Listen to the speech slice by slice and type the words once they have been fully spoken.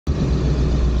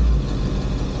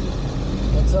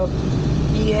up,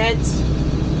 E-heads?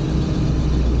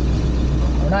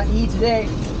 We're not E today.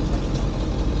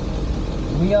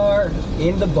 We are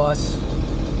in the bus.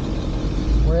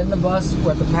 We're in the bus.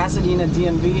 We're at the Pasadena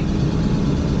DMV.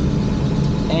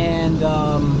 And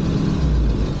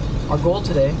our goal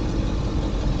today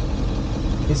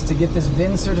is to get this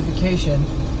VIN certification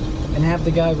and have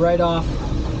the guy write off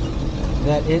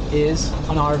that it is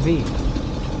an RV.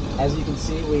 As you can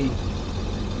see, we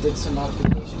did some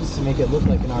modifications to make it look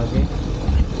like an RV.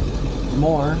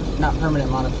 More, not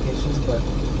permanent modifications, but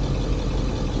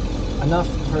enough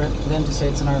for them to say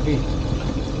it's an RV.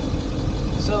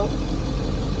 So,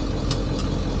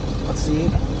 let's see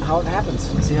how it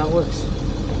happens. Let's see how it works.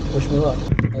 Wish me luck.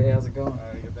 Hey, how's it going?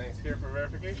 Your thing's here for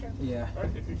verification? Yeah. All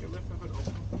right, if you can lift up and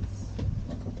open, please.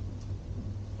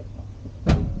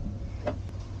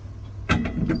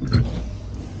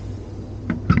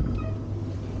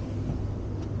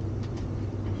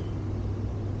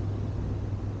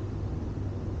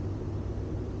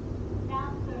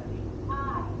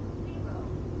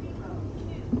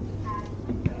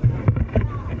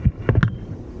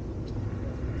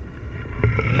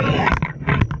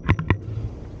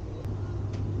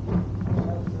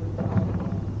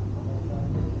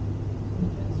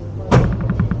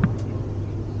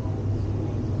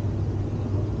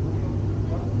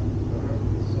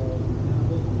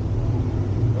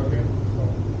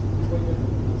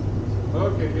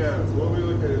 Okay, yeah, so what we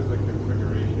look at is the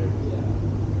configuration.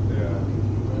 Yeah.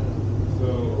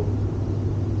 So,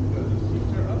 does the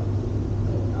seats are up?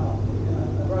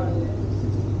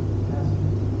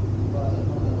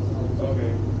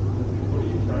 Okay. What are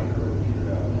you trying to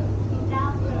register at?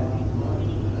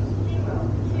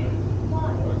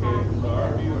 Okay, so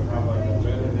our view would have like a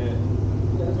bed in it,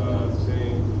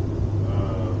 sink,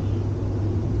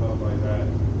 stuff like that.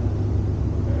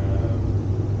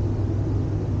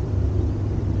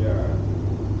 Yeah.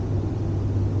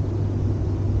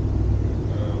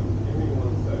 Give me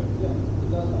one sec.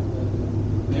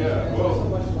 Yeah,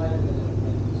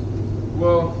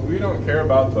 well, we don't care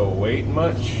about the weight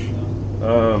much.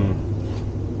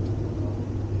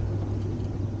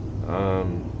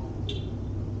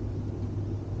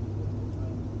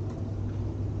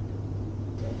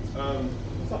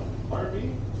 What's up? RV?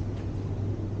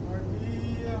 RV,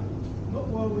 no,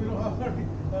 well, we don't have RV.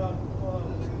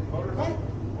 Motorhome?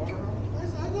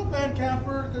 I go van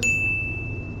camper, because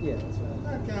Yeah, that's right.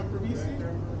 van camper, VC.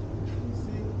 VC.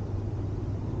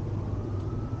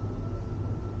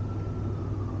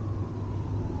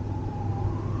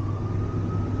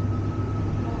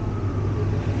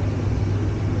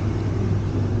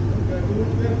 Gotta do what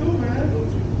you gotta do, man.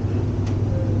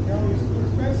 Cali's too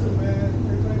expensive, man.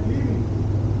 It's like leaving.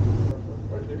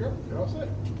 Right, there you go. You're all set.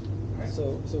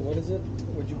 So what is it?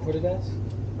 Would you put it as?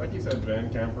 Like you said, van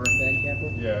camper. Van camper?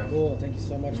 Yeah. Cool, thank you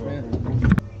so much, You're man.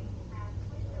 welcome.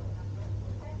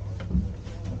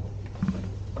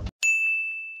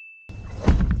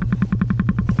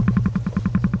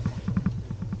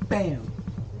 Bam!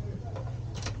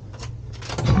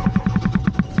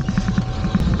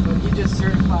 So he just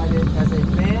certified it as a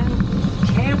van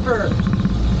camper,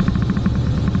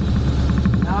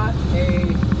 not a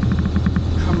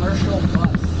commercial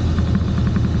bus.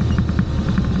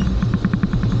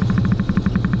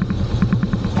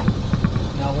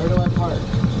 Now where do I park?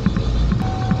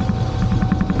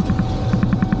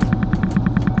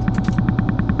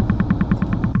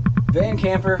 Van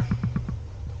camper.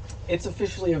 It's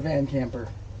officially a van camper.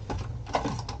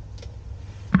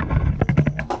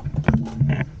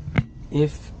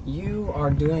 If you are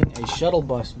doing a shuttle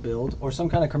bus build or some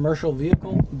kind of commercial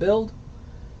vehicle build,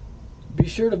 be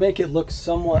sure to make it look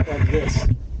somewhat like this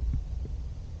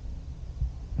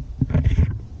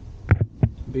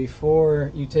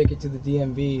before you take it to the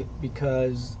DMV,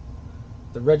 because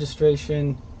the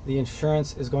registration, the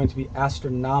insurance is going to be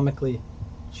astronomically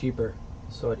cheaper.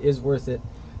 So it is worth it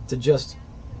to just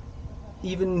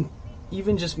even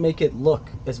just make it look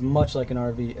as much like an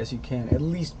RV as you can. At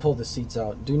least pull the seats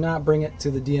out. Do not bring it to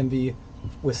the DMV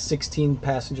with 16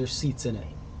 passenger seats in it.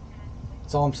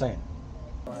 That's all I'm saying.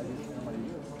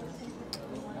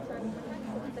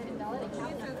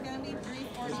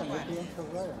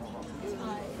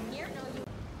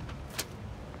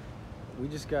 We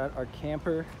just got our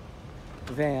camper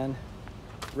van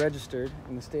registered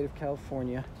in the state of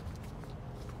California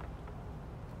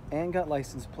and got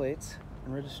license plates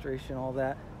and registration, all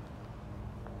that,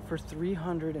 for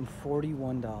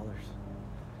 $341,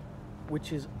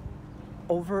 which is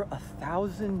over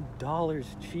 $1,000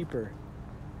 cheaper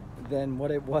than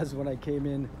what it was when I came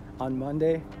in on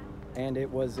Monday. And it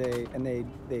was they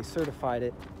certified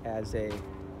it as a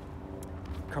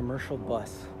commercial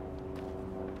bus.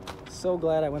 So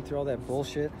glad I went through all that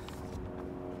bullshit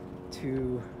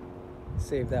to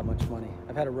save that much money.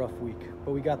 I've had a rough week,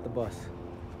 but we got the bus.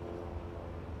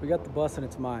 We got the bus and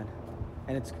it's mine.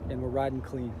 And we're riding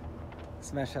clean.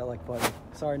 Smash that like button.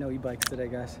 Sorry, no e-bikes today,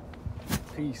 guys.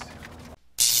 Peace.